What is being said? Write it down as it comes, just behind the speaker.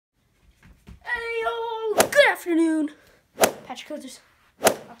afternoon. Patrick Codes is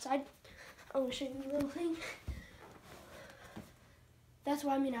outside. I'm going to show you a little thing. That's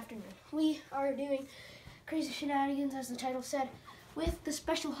why I'm in afternoon. We are doing Crazy Shenanigans, as the title said, with the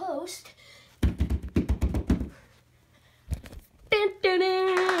special host.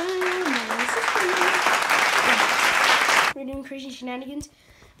 We're doing Crazy Shenanigans.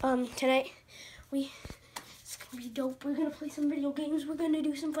 Tonight, it's gonna be dope. We're gonna play some video games. We're gonna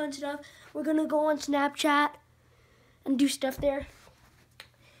do some fun stuff. We're gonna go on Snapchat and do stuff there.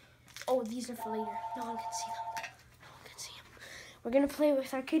 Oh, these are for later. No one can see them. No one can see them. We're gonna play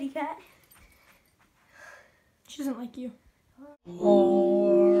with our kitty cat. She doesn't like you.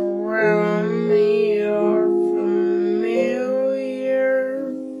 All around me are familiar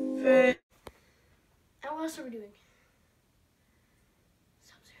faces. And what else are we doing?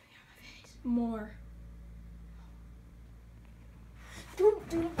 Stop zooming on my face. More.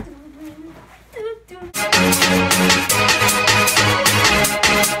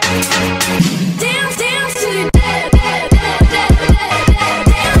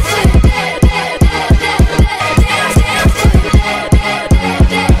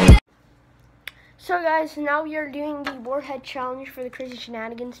 So guys, now we are doing the Warhead Challenge for the Crazy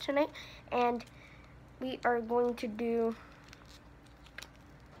Shenanigans tonight, and we are going to do,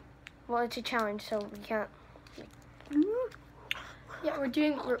 well, it's a challenge, so we can't. Yeah, we're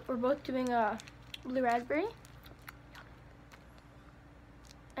both doing a blue raspberry,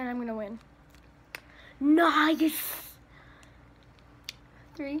 and I'm gonna win. Nice.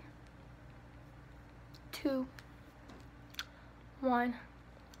 3, 2, 1.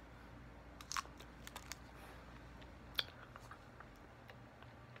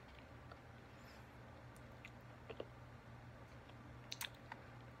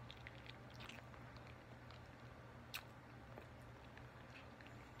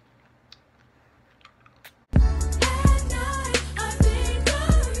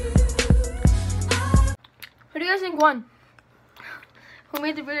 Who do you guys think won? Who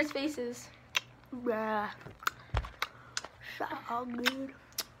made the weirdest faces? Yeah. So good.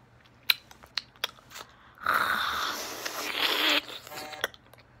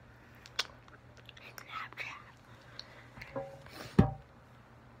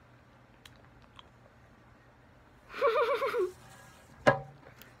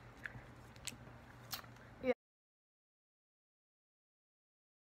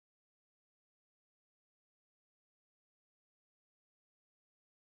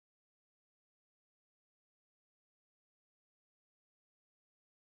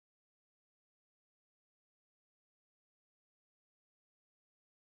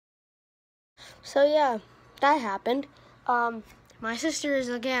 So yeah, that happened. My sister is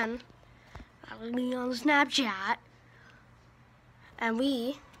again me on Snapchat, and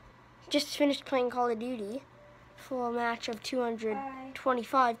we just finished playing Call of Duty for a match of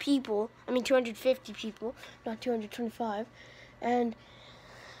 225 people. I mean 250 people, not 225. And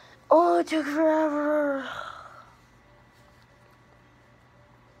oh, it took forever.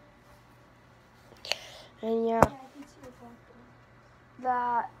 And yeah,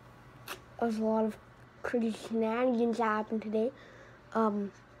 that was a lot of crazy shenanigans that happened today.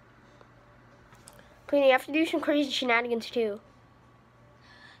 But you have to do some crazy shenanigans too.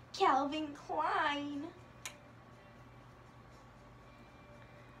 Calvin Klein.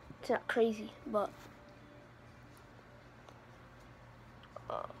 It's not crazy, but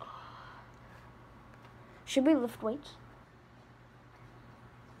should we lift weights?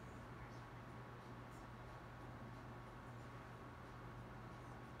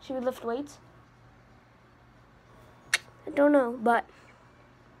 Should we lift weights? I don't know, but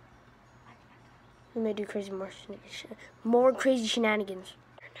we may do more crazy shenanigans.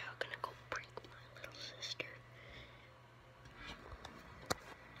 We're now gonna go prank my little sister.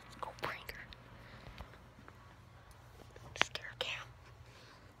 Go prank her. Scare Cam.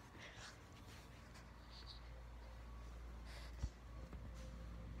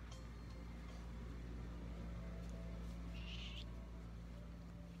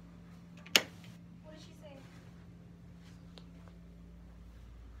 What did she say?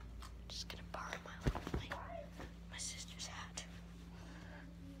 Just gonna borrow my sister's hat.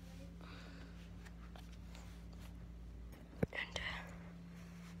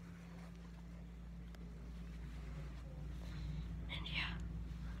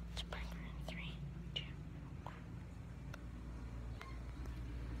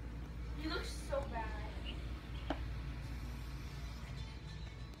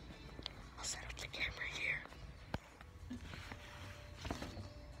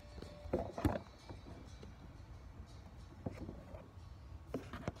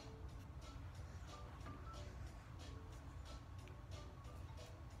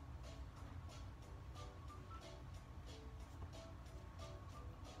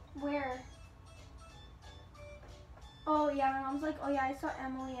 Where? Oh yeah, my mom's like, oh yeah, I saw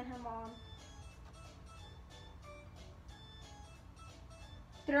Emily and her mom.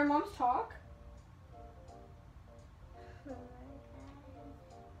 Did our moms talk?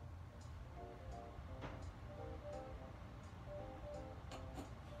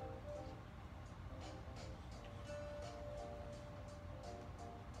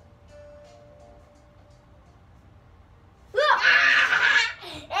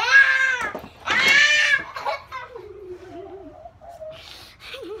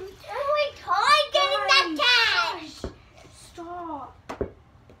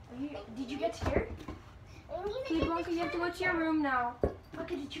 Did you get scared? Okay, Blanca, you have to go to your room now.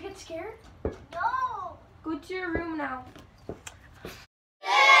 Okay, did you get scared? No. Go to your room now.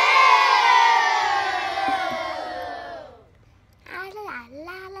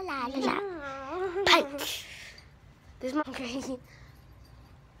 Punch. This is my okay.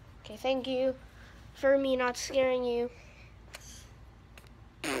 Okay, thank you for me not scaring you.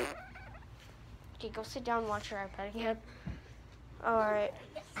 Okay, go sit down and watch your iPad again. Alright.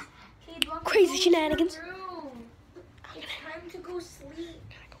 Hey, Blanca, Crazy go to shenanigans. your room. It's time to go sleep.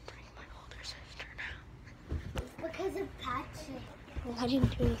 I go bring my older sister now. Because of Patrick. Well, I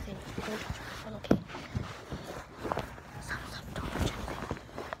didn't do anything. Don't touch my phone, okay? Stop, don't touch anything.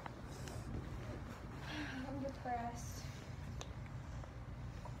 I'm depressed.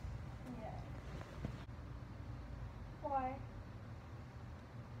 Yeah. Why?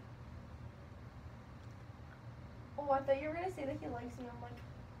 Oh, I thought you were gonna say that he likes me. I'm like,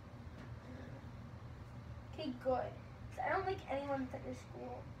 okay, good. 'Cause I don't like anyone that's at your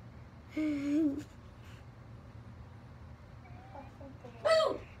school.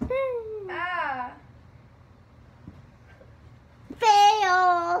 Ah.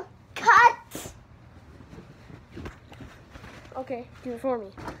 Fail. Cut. Okay, do it for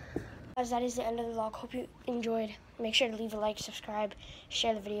me. Guys, that is the end of the vlog. Hope you enjoyed. Make sure to leave a like, subscribe,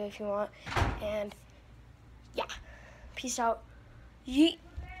 share the video if you want. And yeah, peace out. Yeet.